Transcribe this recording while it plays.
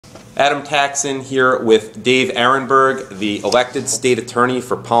Adam Taxon here with Dave Aronberg, the elected state attorney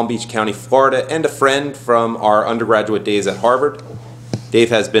for Palm Beach County, Florida, and a friend from our undergraduate days at Harvard.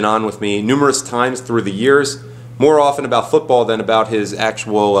 Dave has been on with me numerous times through the years, more often about football than about his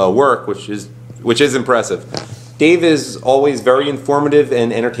actual work, which is impressive. Dave is always very informative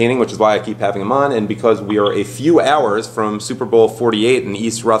and entertaining, which is why I keep having him on, and because we are a few hours from Super Bowl 48 in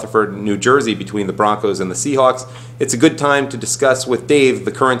East Rutherford, New Jersey, between the Broncos and the Seahawks, it's a good time to discuss with Dave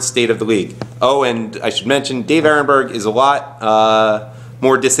the current state of the league. Oh, and I should mention, Dave Aronberg is a lot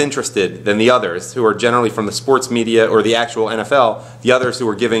more disinterested than the others, who are generally from the sports media or the actual NFL, the others who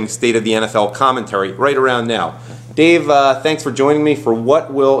are giving State of the NFL commentary right around now. Dave, thanks for joining me for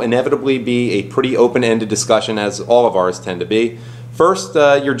what will inevitably be a pretty open-ended discussion, as all of ours tend to be. First,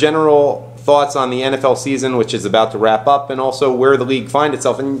 your general thoughts on the NFL season, which is about to wrap up, and also where the league finds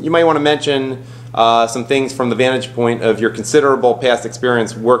itself. And you might want to mention some things from the vantage point of your considerable past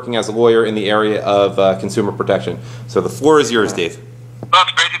experience working as a lawyer in the area of consumer protection. So the floor is yours, Dave. Well,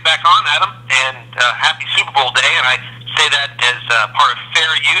 it's great to be back on, Adam, and happy Super Bowl day, and I say that as part of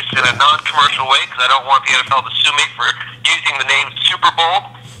fair use in a non-commercial way, because I don't want the NFL to sue me for using the name Super Bowl.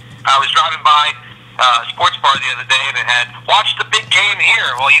 I was driving by a sports bar the other day, and it had, "Watch the big game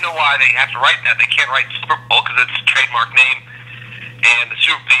here." Well, you know why they have to write that. They can't write Super Bowl because it's a trademark name, and the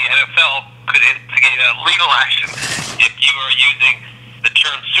NFL could instigate a legal action if you are using the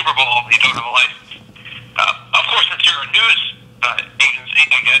term Super Bowl and you don't have a license. Of course, since you're a news agency,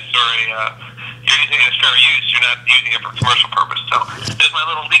 I guess, or you're using it as fair use, you're not using it for commercial purpose. So there's my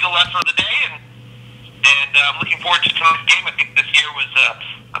little legal lesson of the day, and I'm looking forward to tonight's game. I think this year was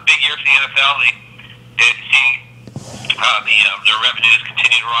a big year for the NFL. They did see their revenues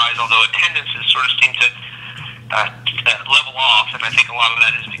continue to rise, although attendances sort of seem to level off, and I think a lot of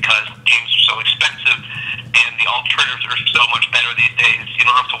that is because games are so expensive and the alternatives are so much better these days. You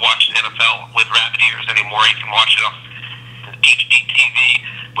don't have to watch the NFL with rabbit ears anymore. You can watch it off HD TV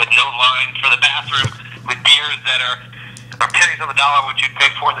with no line for the bathroom, with beers that are pennies on the dollar, which you'd pay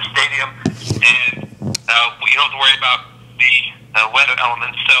for in the stadium, and you don't have to worry about the weather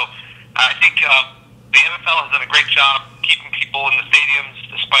elements. So I think the NFL has done a great job keeping people in the stadiums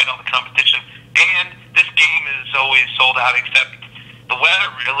despite all the competition, and this game is always sold out except the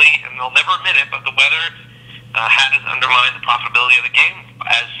weather, really, and they'll never admit it, but the weather has undermined the profitability of the game,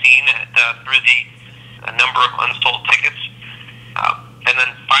 as seen through the number of unsold tickets. And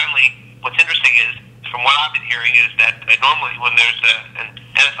then finally, what's interesting is, from what I've been hearing, is that normally when there's an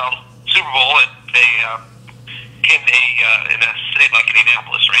NFL Super Bowl, in a city like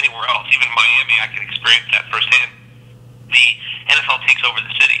Indianapolis or anywhere else, even Miami, I can experience that firsthand, the NFL takes over the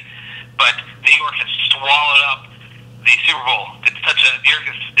city. But New York has swallowed up the Super Bowl. New York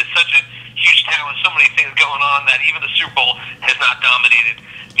is such a huge town with so many things going on that even the Super Bowl has not dominated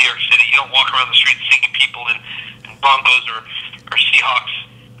New York City. You don't walk around the streets seeing people in Broncos or Seahawks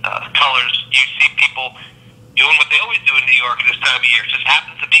colors. You see people doing what they always do in New York at this time of year. It just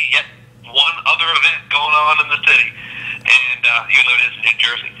happens to be yet one other event going on in the city, and even though it is in New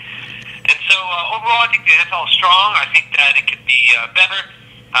Jersey. And so overall, I think the NFL is strong. I think that it could be better.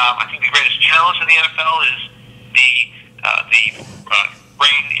 I think the greatest challenge in the NFL is the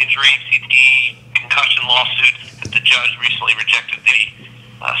brain injury, CTE, concussion lawsuit that the judge recently rejected the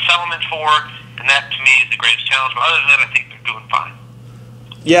settlement for, and that to me is the greatest challenge. But other than that, I think they're doing fine.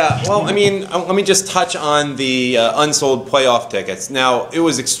 Yeah, well, I mean, let me just touch on the unsold playoff tickets. Now, it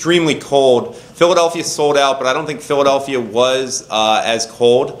was extremely cold. Philadelphia sold out, but I don't think Philadelphia was as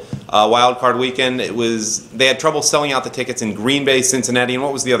cold. Wild Card weekend, they had trouble selling out the tickets in Green Bay, Cincinnati, and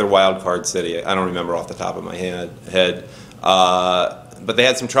what was the other wild card city? I don't remember off the top of my head. But they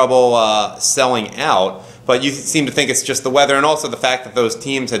had some trouble selling out. But you seem to think it's just the weather, and also the fact that those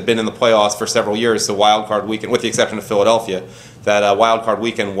teams had been in the playoffs for several years, so Wild Card weekend, with the exception of Philadelphia, that Wild Card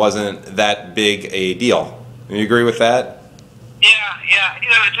weekend wasn't that big a deal. Do you agree with that? Yeah.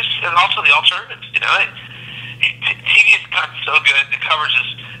 And also the alternatives. TV has gotten so good, the coverage has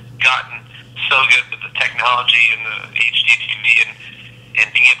gotten so good with the technology and the HD TV and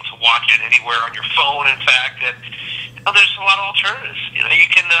being able to watch it anywhere on your phone. In fact, that there's a lot of alternatives. You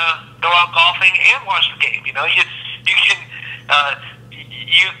can go out golfing and watch the game. You can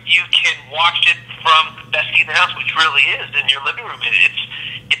watch it from the best seat in the house, which really is in your living room.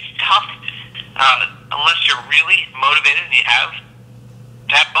 It's tough unless you're really motivated and you have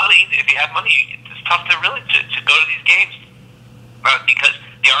money. If you have money, it's tough to really to go to these games because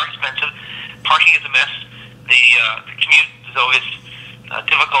they are expensive. Parking is a mess. The commute is always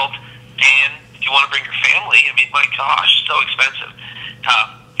difficult, and if you want to bring your family, I mean, my gosh, so expensive.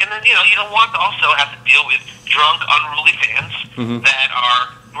 And then you don't want to also have to deal with drunk, unruly fans that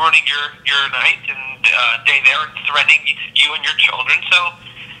are ruining your night and day there and threatening you and your children. So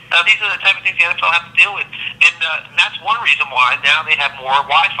these are the type of things the NFL has to deal with. And that's one reason why now they have more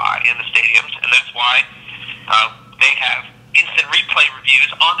Wi-Fi in the stadiums, and that's why they have instant replay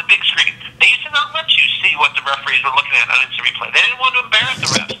reviews on the big screen. They used to not let you see what the referees were looking at on instant replay. They didn't want to embarrass the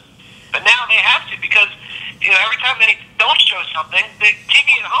refs. But now they have to, because every time they don't show something, the TV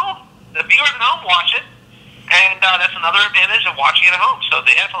at home, the viewers at home watch it, and that's another advantage of watching it at home. So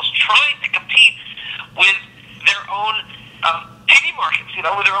the NFL is trying to compete with their own TV markets, with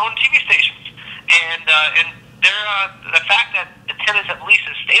their own TV stations, and the fact that attendance at least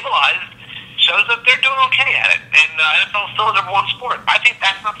is stabilized shows that they're doing okay at it, and NFL is still the number one sport. I think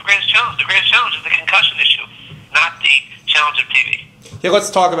that's not the greatest challenge. The greatest challenge is the concussion issue, not the challenge of TV. Yeah,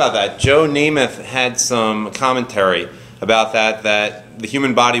 let's talk about that. Joe Namath had some commentary about that the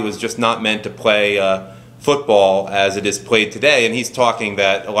human body was just not meant to play football as it is played today, and he's talking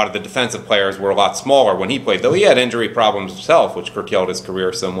that a lot of the defensive players were a lot smaller when he played, though he had injury problems himself, which curtailed his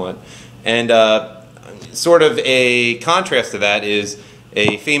career somewhat. And sort of a contrast to that is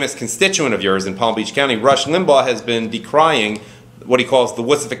a famous constituent of yours in Palm Beach County, Rush Limbaugh, has been decrying what he calls the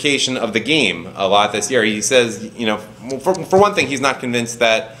wussification of the game a lot this year. He says, for one thing, he's not convinced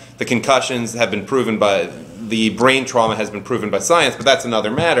that the concussions have been proven by, the brain trauma has been proven by science, but that's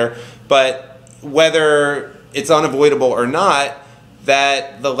another matter. But whether it's unavoidable or not,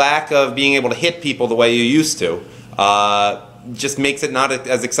 that the lack of being able to hit people the way you used to just makes it not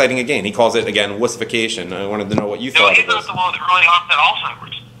as exciting a game. He calls it, again, wussification. I wanted to know what you thought of this. He's not the one that really onset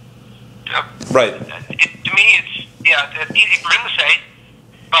Alzheimer's. Right. To me, it's easy for him to say,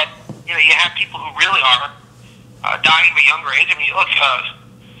 but you have people who really are dying at a younger age. I mean, look,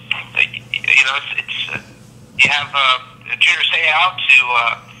 you have Junior Seau to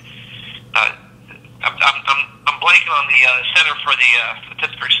I'm blanking on the center for the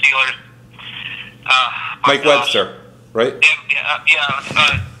Pittsburgh Steelers. Mike Webster, right?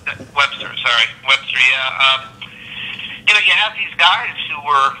 Webster. Sorry, Webster. Yeah. You have these guys who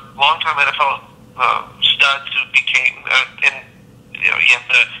were long-time NFL studs who became, and you have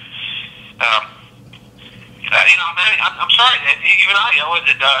to. I'm sorry. Even was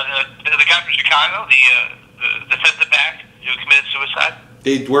it the guy from Chicago, the defensive back who committed suicide?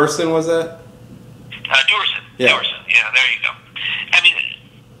 Dave Dwerson, was that? Dwerson. Yeah. Dwerson. Yeah, there you go. I mean,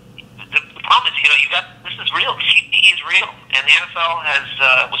 the problem is, this is real. CTE is real, and the NFL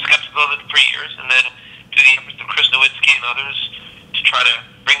was skeptical of it for years, and then through the efforts of Chris Nowitzki and others to try to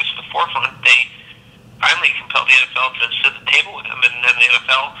bring this to the forefront, they finally compelled the NFL to sit at the table with them, and then the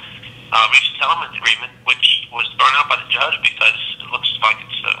NFL reached a settlement agreement, which was thrown out by the judge because it looks like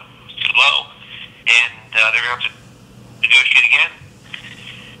it's too low, and they're going to have to negotiate again.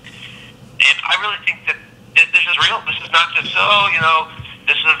 And I really think that this is real. This is not just,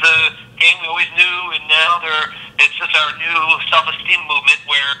 this is the game we always knew, and now it's just our new self-esteem movement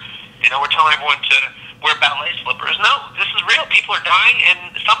where, we're telling everyone to wear ballet slippers. No, this is real. People are dying,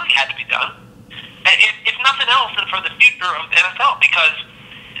 and something had to be done. And if nothing else, then for the future of the NFL, because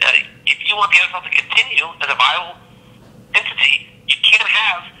if you want the NFL to continue as a viable entity, you can't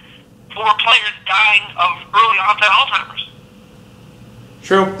have 4 players dying of early onset Alzheimer's.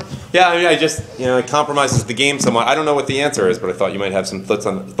 True. Yeah, I mean, it compromises the game somewhat. I don't know what the answer is, but I thought you might have some thoughts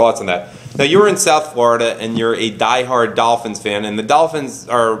on that. Now, you were in South Florida, and you're a diehard Dolphins fan, and the Dolphins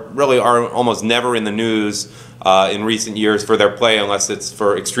are almost never in the news in recent years for their play, unless it's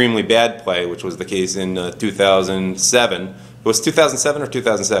for extremely bad play, which was the case in 2007. It was 2007 or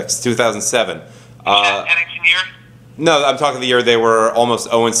 2006? 2007. Pennington year? No, I'm talking the year they were almost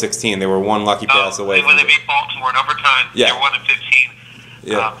 0-16. They were one lucky pass away. When they beat Baltimore in overtime, yeah. They were 1-15.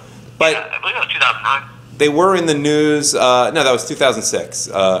 Yeah, but I believe it was 2009. They were in the news. No, that was 2006,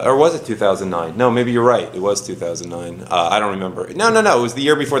 or was it 2009? No, maybe you're right. It was 2009. I don't remember. No. It was the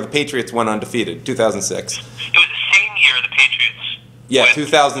year before the Patriots went undefeated. 2006. It was the same year the Patriots. Yeah,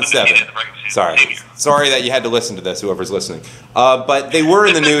 2007. Sorry that you had to listen to this. Whoever's listening, but they were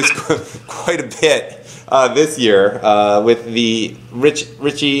in the news quite a bit this year with the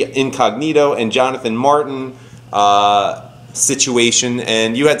Richie Incognito and Jonathan Martin situation,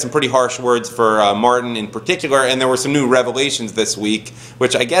 and you had some pretty harsh words for Martin in particular, and there were some new revelations this week,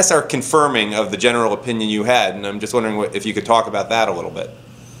 which I guess are confirming of the general opinion you had, and I'm just wondering if you could talk about that a little bit.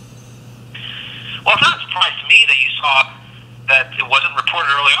 Well, it's not a surprise to me that you saw that it wasn't reported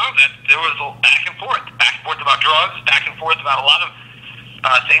early on that there was a back and forth about drugs, back and forth about a lot of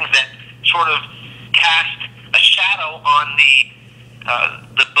things that sort of cast a shadow on the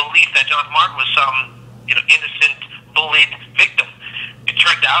belief that Jonathan Martin was some innocent bullied victim. It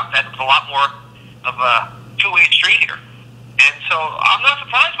turned out that it was a lot more of a two-way street here, And so I'm not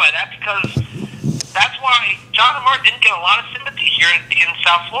surprised by that, because that's why Jonathan Martin didn't get a lot of sympathy here in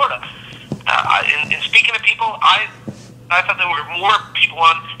South Florida. In speaking to people, I thought there were more people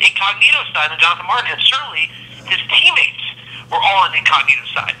on Incognito's side than Jonathan Martin, and certainly his teammates were all on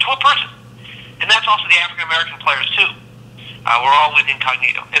Incognito's side, to a person. And that's also the African-American players, too. We're all with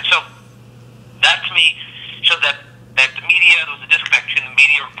Incognito. And so that, to me, showed that the media, there was a disconnect between the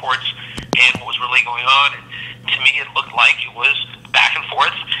media reports and what was really going on. And to me, it looked like it was back and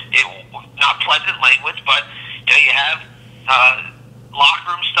forth. Not pleasant language, but you have locker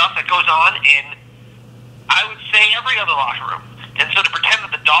room stuff that goes on in, I would say, every other locker room. And so to pretend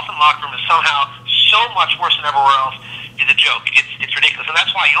that the Dolphin locker room is somehow so much worse than everywhere else is a joke. It's ridiculous. And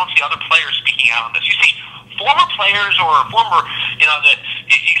that's why you don't see other players speaking out on this. You see former players or former, you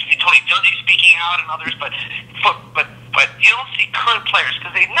used to be Tony Dungy speaking out and others, but you don't see current players,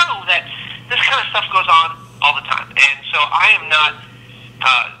 because they know that this kind of stuff goes on all the time. And so I am not,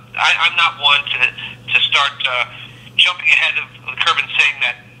 I'm not one to start jumping ahead of the curve and saying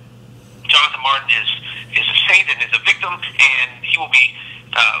that Jonathan Martin is a saint and is a victim, and he will be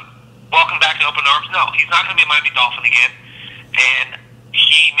welcomed back in open arms. No, he's not going to be a Miami Dolphin again, and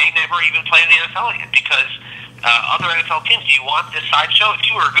he may never even play in the NFL again, because other NFL teams, do you want this sideshow? If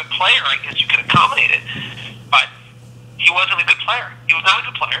you were a good player, I guess you could accommodate it, but he wasn't a good player. He was not a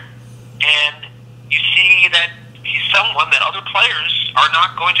good player, and you see that he's someone that other players are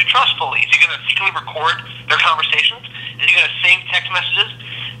not going to trust fully. Is he going to secretly record their conversations? Is he going to save text messages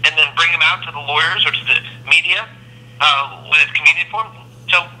and then bring them out to the lawyers or to the media when it's convenient for him?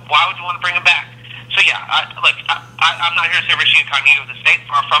 So why would you want to bring him back? So yeah, I'm not here to say Richie Incognito was a saint,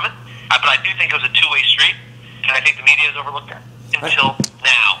 far from it, but I do think it was a two-way street, and I think the media has overlooked that until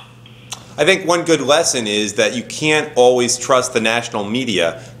now. I think one good lesson is that you can't always trust the national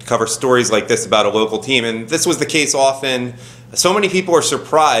media to cover stories like this about a local team, and this was the case often. So many people are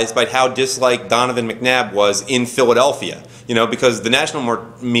surprised by how disliked Donovan McNabb was in Philadelphia, because the national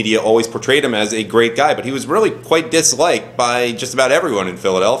media always portrayed him as a great guy, but he was really quite disliked by just about everyone in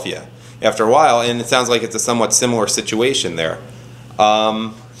Philadelphia after a while, and it sounds like it's a somewhat similar situation there.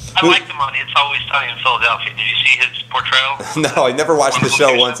 I liked him on It's Always Sunny in Philadelphia. Did you see his portrayal? No, I never watched the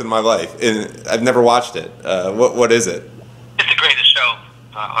show once in my life. I've never watched it. What is it? It's the greatest show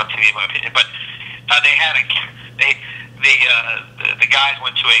on TV, in my opinion. But they had the guys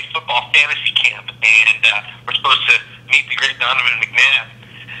went to a football fantasy camp, and were supposed to meet the great Donovan McNabb.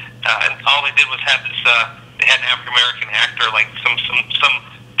 And all they did was have this. They had an African American actor, like some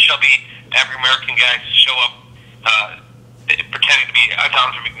chubby African American guys, show up. Pretending to be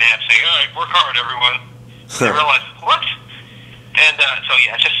Donovan McNabb, saying, "All right, work hard, everyone." They realized, what? And so,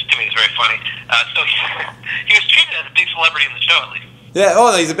 yeah, just to me, it's very funny. So he was treated as a big celebrity in the show, at least.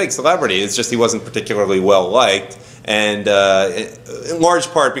 Yeah, he's a big celebrity. It's just he wasn't particularly well liked, and in large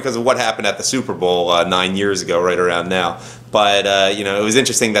part because of what happened at the Super Bowl 9 years ago, right around now. But it was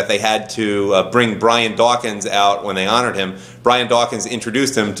interesting that they had to bring Brian Dawkins out when they honored him. Brian Dawkins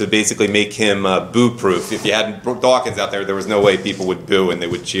introduced him to basically make him boo-proof. If you had Dawkins out there was no way people would boo and they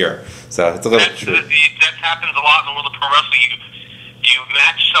would cheer. So it's a little true. That happens a lot in the world of pro wrestling. You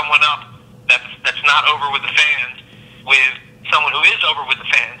match someone up that's not over with the fans with someone who is over with the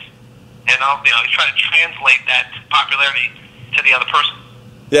fans, and you try to translate that popularity to the other person.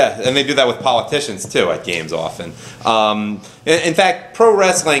 Yeah, and they do that with politicians too at games often. In fact, pro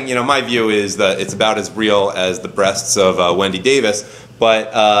wrestling, my view is that it's about as real as the breasts of Wendy Davis.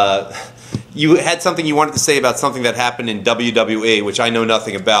 But you had something you wanted to say about something that happened in WWE, which I know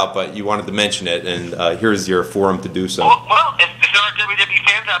nothing about, but you wanted to mention it, and here's your forum to do so. Well, if there are WWE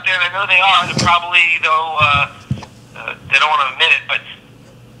fans out there, and I know they are, they're probably, they don't want to admit it, but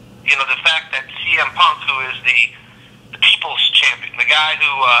the fact that CM Punk, who is the people's champion, the guy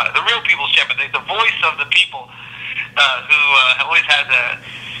who, the real people's champion, the voice of the people, who always has a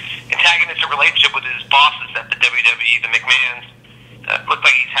antagonistic relationship with his bosses at the WWE, the McMahons, looked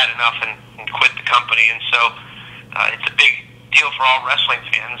like he's had enough and quit the company. And so it's a big deal for all wrestling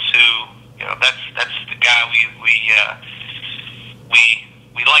fans who, that's the guy we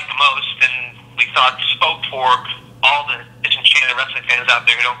like the most, and we thought spoke for all the disenchanted wrestling fans out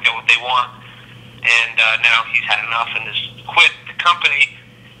there who don't get what they want. And now he's had enough and has quit the company.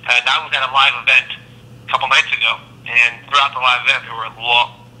 I was at a live event a couple nights ago, and throughout the live event there were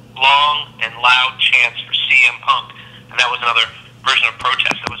long and loud chants for CM Punk, and that was another version of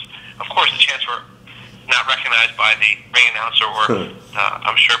protest. It was, of course, the chants were not recognized by the ring announcer or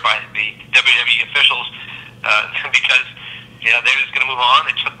I'm sure by the WWE officials because they're just going to move on.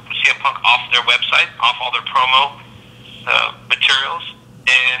 They took CM Punk off their website, off all their promo materials,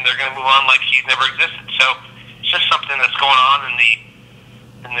 and they're going to move on like he's never existed. So just something that's going on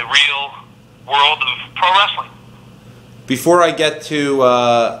in the real world of pro wrestling. Before I get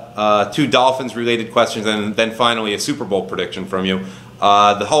to two Dolphins-related questions and then finally a Super Bowl prediction from you,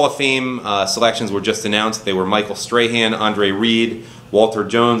 the Hall of Fame selections were just announced. They were Michael Strahan, Andre Reed, Walter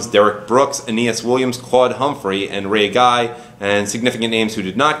Jones, Derek Brooks, Aeneas Williams, Claude Humphrey, and Ray Guy. And significant names who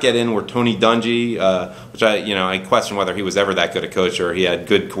did not get in were Tony Dungy, which I question whether he was ever that good a coach or he had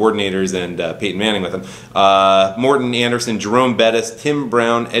good coordinators, and Peyton Manning with him. Morton Anderson, Jerome Bettis, Tim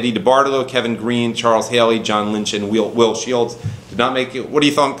Brown, Eddie DeBartolo, Kevin Green, Charles Haley, John Lynch, and Will Shields did not make it. What do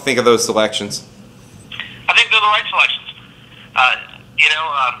you think of those selections? I think they're the right selections.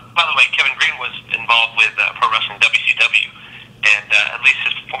 By the way, Kevin Green was involved with Pro Wrestling WCW, and at least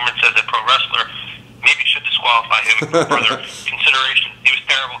his performance as a pro wrestler maybe should disqualify him for further consideration. He was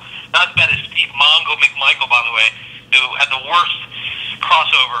terrible. Not as bad as Steve Mongo McMichael, by the way, who had the worst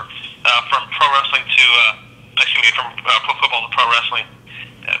crossover from pro wrestling to, from pro football to pro wrestling.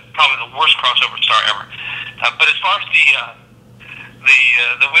 Probably the worst crossover star ever. But as far as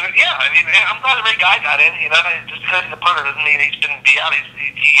the winner, yeah, I mean, I'm glad the Ray Guy got in. Just because he's a punter doesn't mean he shouldn't be out. He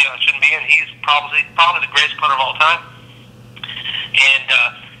shouldn't be in. He's probably the greatest punter of all time.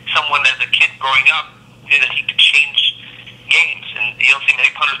 And someone as a kid growing up knew that he could change games, and you don't see many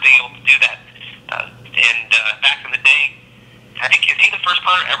punters being able to do that. Back in the day, I think, is he the first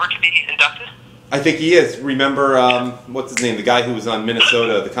punter ever to be inducted? I think he is. Remember, what's his name? The guy who was on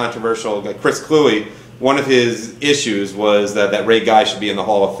Minnesota, the controversial guy, Chris Cluey. One of his issues was that Ray Guy should be in the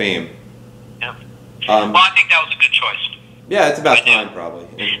Hall of Fame. Yeah. Well, I think that was a good choice. Yeah, it's about time, probably.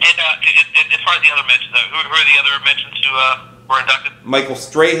 And as far as the other mentions, who are the other mentions who were inducted? Michael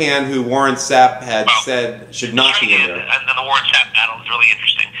Strahan, who Warren Sapp had said should not be in there. And then the Warren Sapp battle is really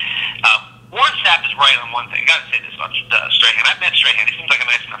interesting. Warren Sapp is right on one thing. I got to say this about Strahan. I've met Strahan. He seems like a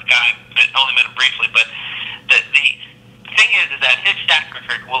nice enough guy. I only met him briefly, but the thing is that his stat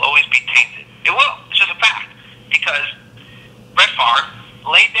record will always be tainted. It will. It's just a fact. Because Brett Favre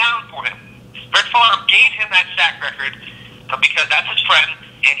laid down for him. Brett Favre gave him that sack record because that's his friend,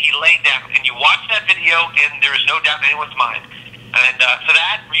 and he laid down. And you watch that video, and there is no doubt in anyone's mind. And for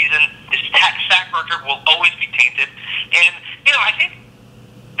that reason, his sack record will always be tainted. And, I think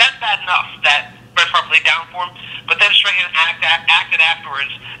that's bad enough that Brett Favre laid down for him, but then Strahan acted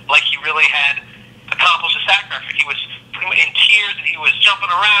afterwards like he really had accomplished a sack record. He was in tears, and he was jumping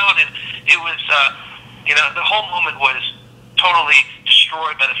around, and it was, the whole moment was totally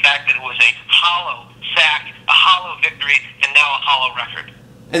destroyed by the fact that it was a hollow sack, a hollow victory, and now a hollow record.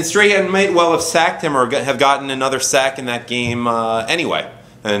 And Strahan might well have sacked him or have gotten another sack in that game anyway,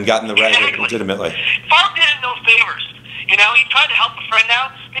 and gotten the record legitimately. Favre did him no favors. He tried to help a friend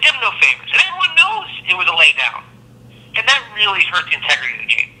out. He did him no favors. And everyone knows it was a lay down. And that really hurt the integrity of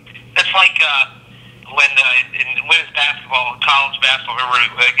the game. That's like when in women's basketball, college basketball,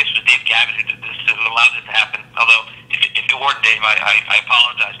 I guess it was Dave Gavitt who did this, who allowed this to happen. Although, if it weren't Dave, I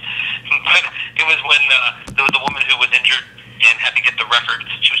apologize. But it was when there was a woman who was injured and had to get the record.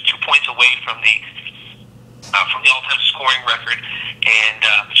 She was 2 points away from the all-time scoring record, and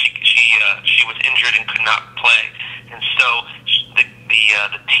she was injured and could not play. And so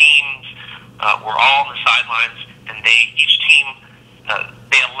the teams were all on the sidelines, and each team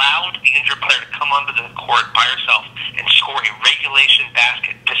they allowed the injured player to come onto the court by herself and score a regulation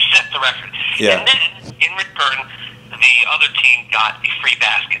basket to set the record. Yeah. And then in return, the other team got a free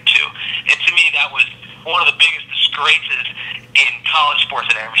basket too. And to me, that was one of the biggest disgraces in college sports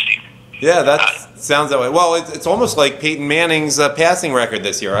I've ever seen. Yeah, that sounds that way. Well, it's almost like Peyton Manning's passing record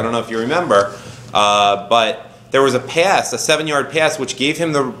this year. I don't know if you remember, but there was a 7-yard pass, which gave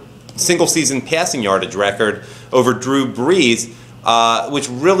him the single-season passing yardage record over Drew Brees, which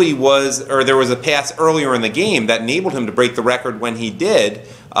really was, or there was a pass earlier in the game that enabled him to break the record when he did.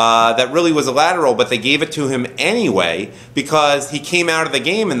 That really was a lateral, but they gave it to him anyway because he came out of the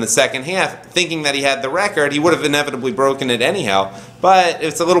game in the second half thinking that he had the record. He would have inevitably broken it anyhow, but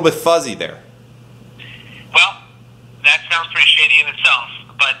it's a little bit fuzzy there. Well, that sounds pretty shady in itself,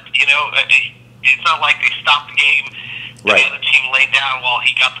 but, it's not like they stopped the game and the other team laid down while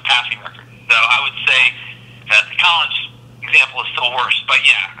he got the passing record. So I would say that the college example is still worse. But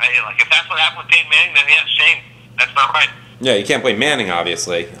yeah, if that's what happened with Peyton Manning, then yeah, shame. That's not right. Yeah, you can't blame Manning,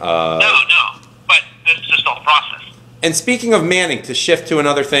 obviously. No, but it's just all the process. And speaking of Manning, to shift to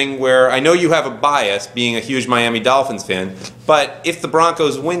another thing where I know you have a bias, being a huge Miami Dolphins fan, but if the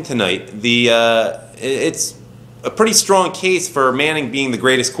Broncos win tonight, it's a pretty strong case for Manning being the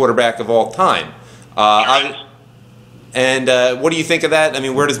greatest quarterback of all time. And what do you think of that? I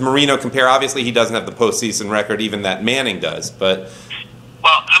mean, where does Marino compare? Obviously, he doesn't have the postseason record even that Manning does, but...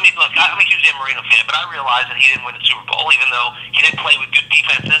 Well, I mean, look, I'm a huge Dan Marino fan, but I realize that he didn't win the Super Bowl, even though he didn't play with good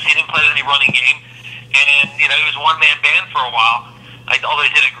defenses. He didn't play with any running game. And, he was a one-man band for a while, although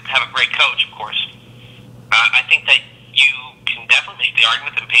he did have a great coach, of course. I think that you can definitely make the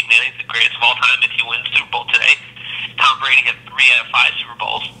argument that Peyton Manning is the greatest of all time if he wins the Super Bowl today. Tom Brady had 3 out of 5 Super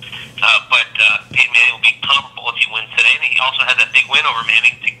Bowls, but Peyton Manning will be comparable if he wins today. And he also had that big win over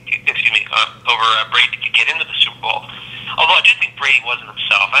over Brady to get into the Super Bowl. Although I do think Brady wasn't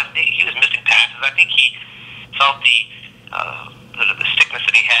himself. He was missing passes. I think he felt the sickness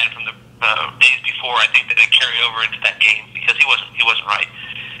that he had from the days before. I think that it carried over into that game because he wasn't right.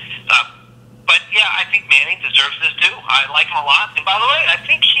 But yeah, I think Manning deserves this too. I like him a lot. And by the way, I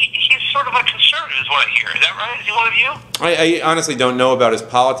think he's sort of a conservative, is what I hear. Is that right? Is he one of you? I honestly don't know about his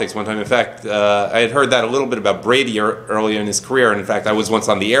politics one time. In fact, I had heard that a little bit about Brady earlier in his career. And in fact, I was once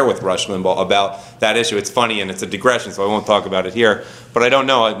on the air with Rush Limbaugh about that issue. It's funny and it's a digression, so I won't talk about it here. But I don't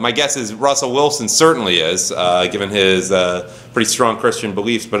know. My guess is Russell Wilson certainly is, given his pretty strong Christian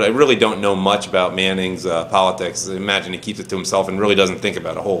beliefs. But I really don't know much about Manning's politics. I imagine he keeps it to himself and really doesn't think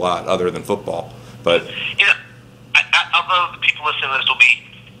about a whole lot other than football. But although the people listening to this will be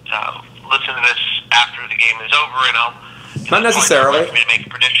listening to this after the game is over, and I'll not necessarily for me to make a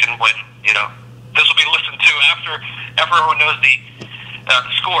prediction when this will be listened to after everyone knows the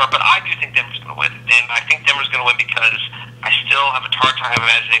score. But I do think Denver's going to win, and I think Denver's going to win because I still have a hard time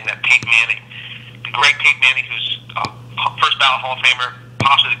imagining that Peyton Manning, the great Peyton Manning, who's first ballot Hall of Famer,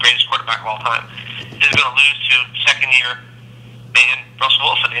 possibly the greatest quarterback of all time, is going to lose to second-year man Russell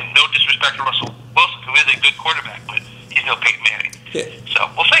Wilson. And no disrespect to Russell Wilson, who is a good quarterback, but he's no Peyton Manning. Yeah. So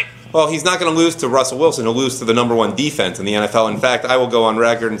we'll see. Well, he's not going to lose to Russell Wilson. He'll lose to the number 1 defense in the NFL. In fact, I will go on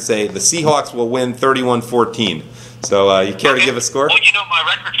record and say the Seahawks will win 31-14. So you care to give a score? Well, you know my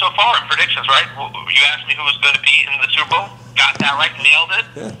record so far in predictions, right? You asked me who was going to be in the Super Bowl. Got that right, nailed it.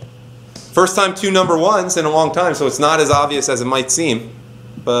 Yeah. First time 2 number 1s in a long time, so it's not as obvious as it might seem.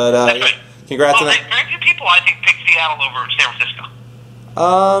 But that's right. Congrats on that. Very few people, I think, pick Seattle over San Francisco.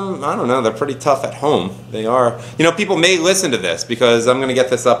 I don't know. They're pretty tough at home. They are. People may listen to this because I'm going to get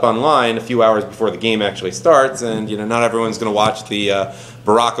this up online a few hours before the game actually starts, and not everyone's going to watch the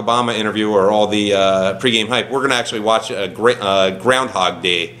Barack Obama interview or all the pregame hype. We're going to actually watch a Groundhog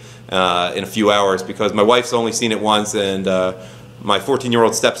Day in a few hours because my wife's only seen it once, and my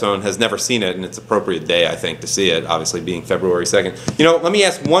 14-year-old stepson has never seen it, and it's appropriate day, I think, to see it, obviously being February 2nd. Let me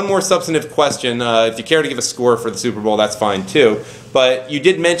ask one more substantive question. If you care to give a score for the Super Bowl, that's fine, too. But you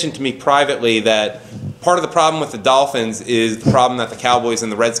did mention to me privately that part of the problem with the Dolphins is the problem that the Cowboys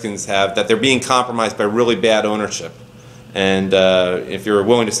and the Redskins have, that they're being compromised by really bad ownership. And if you're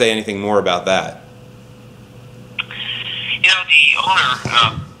willing to say anything more about that. The owner,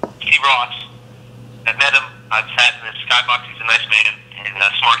 Steve Ross, I've met him. I've sat in his skybox. He's a nice man and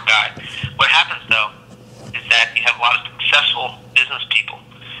a smart guy. What happens, though, is that you have a lot of successful business people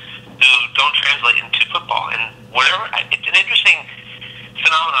who don't translate into football. And it's an interesting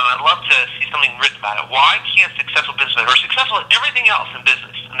phenomenon. I'd love to see something written about it. Why can't successful businessmen, who are successful in everything else in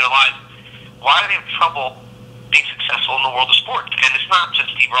business in their lives, why do they have trouble being successful in the world of sports? And it's not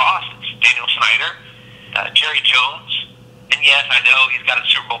just Steve Ross. It's Daniel Snyder, Jerry Jones. And yes, I know he's got a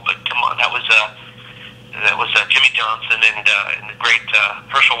Super Bowl, but come on, that was Jimmy Johnson and the great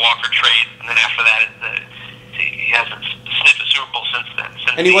Herschel Walker trade. And then after that, he hasn't sniffed a Super Bowl since then.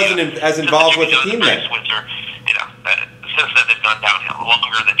 And he wasn't as involved with the team then. Since then, they've gone downhill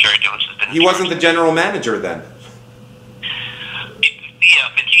longer than Jerry Jones has been. He wasn't the general manager then.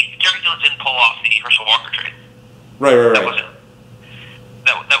 Yeah, but Jerry Jones didn't pull off the Herschel Walker trade. Right. That wasn't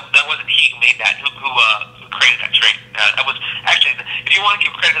he who made that. Who created that trade? That was actually, if you want to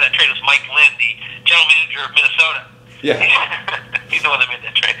give credit to that trade, it was Mike Lynn, the general manager of Minnesota. Yeah. He's the one that made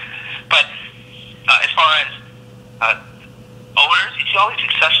that trade. But as far as owners, you see all these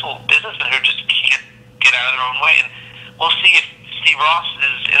successful businessmen who just can't get out of their own way. And we'll see if Steve Ross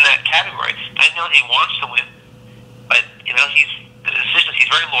is in that category. I know he wants to win, but he's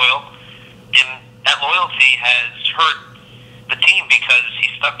very loyal, and that loyalty has hurt the team because he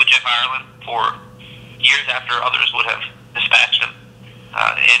stuck with Jeff Ireland for years after others would have dispatched him,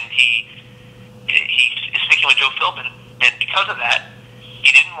 and he is sticking with Joe Philbin, and because of that,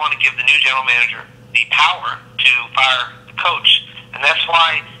 he didn't want to give the new general manager the power to fire the coach, and that's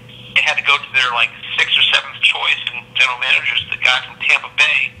why they had to go to their 6th or 7th choice in general managers, the guy from Tampa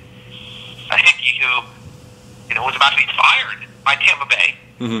Bay, Hickey, who was about to be fired by Tampa Bay,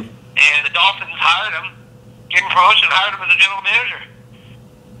 and the Dolphins hired him, gave him promotion, hired him as a general manager.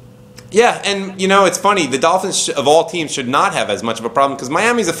 Yeah, and you know, it's funny, the Dolphins of all teams should not have as much of a problem because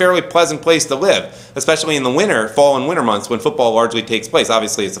Miami's a fairly pleasant place to live, especially in the winter, fall and winter months when football largely takes place.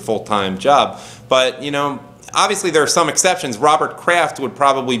 Obviously, it's a full-time job, but you know, obviously there are some exceptions. Robert Kraft would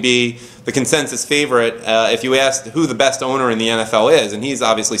probably be the consensus favorite if you asked who the best owner in the NFL is, and he's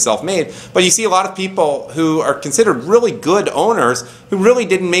obviously self-made. But you see a lot of people who are considered really good owners who really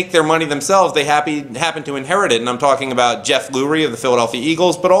didn't make their money themselves. They happen to inherit it, and I'm talking about Jeff Lurie of the Philadelphia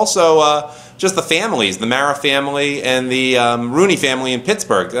Eagles, but also just the families, the Mara family and the Rooney family in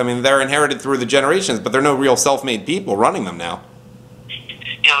Pittsburgh. I mean, they're inherited through the generations, but they're no real self-made people running them now.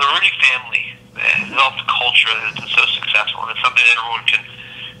 You know, the Rooney family developed a culture that has been so successful, and it's something that everyone can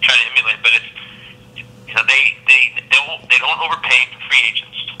try to emulate. But it's, you know, they don't overpay for free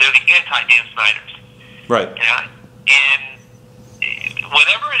agents. They're the anti-Dan Snyders, right? You know, and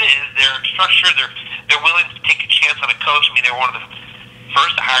whatever it is, they're structured. They're willing to take a chance on a coach. I mean, they were one of the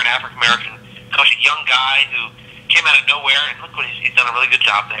first to hire an African American coach, a young guy who came out of nowhere, and look what he's done a really good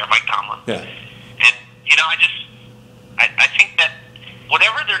job there, Mike Tomlin. Yeah. And you know, I think that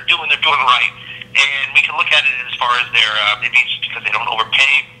whatever they're doing right. And we can look at it as far as their maybe it's because they don't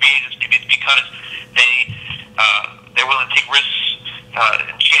overpay free agents, maybe it's because they're willing to take risks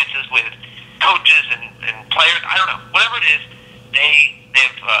and chances with coaches and players. I don't know. Whatever it is,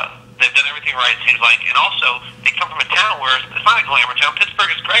 they've done everything right. It seems like, and also they come from a town where it's not a glamour town.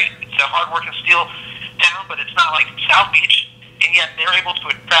 Pittsburgh is great. It's a hard-working steel town, but it's not like South Beach. And yet they're able to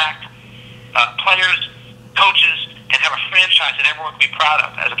attract players, coaches, and have a franchise that everyone can be proud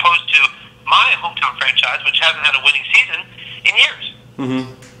of, as opposed to my hometown franchise, which hasn't had a winning season in years.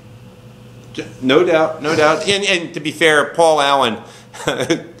 Mm-hmm. No doubt, no doubt. And to be fair, Paul Allen,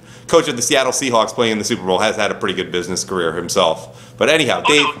 coach of the Seattle Seahawks playing in the Super Bowl, has had a pretty good business career himself. But anyhow,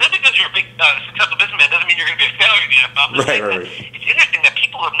 Dave... No, just because you're a big successful businessman doesn't mean you're going to be a failure in the NFL. Right. It's interesting that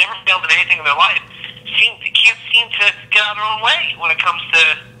people who have never failed in anything in their life can't seem to get out of their own way when it comes to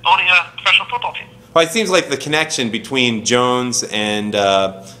owning a professional football team. Well, it seems like the connection between Jones and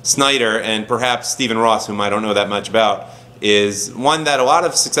Snyder and perhaps Stephen Ross, whom I don't know that much about, is one that a lot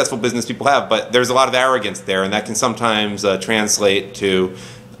of successful business people have, but there's a lot of arrogance there, and that can sometimes translate to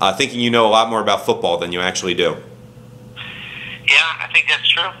thinking you know a lot more about football than you actually do. Yeah, I think that's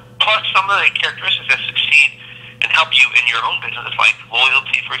true. Plus, some of the characteristics that succeed and help you in your own business, like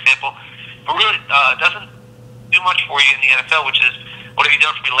loyalty, for example, but really doesn't do much for you in the NFL, which is, what have you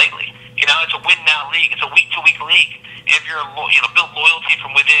done for me lately? You know, it's a win-now league. It's a week-to-week league. And if you're build loyalty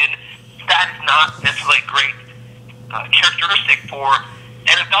from within, that is not necessarily a great characteristic for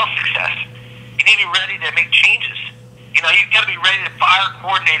NFL success. You need to be ready to make changes. You know, you've got to be ready to fire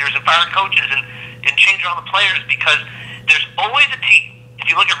coordinators and fire coaches and change around the players, because there's always a team. If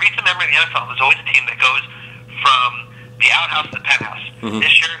you look at recent memory in the NFL, there's always a team that goes from the outhouse to the penthouse. Mm-hmm.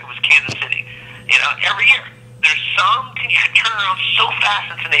 This year it was Kansas City. You know, every year. There's some you can turn around so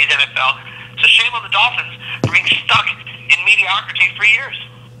fast in today's NFL. So shame on the Dolphins for being stuck in mediocrity for years.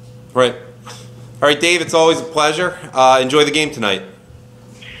 Right. All right, Dave, it's always a pleasure. Enjoy the game tonight.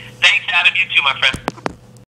 Thanks, Adam. You too, my friend.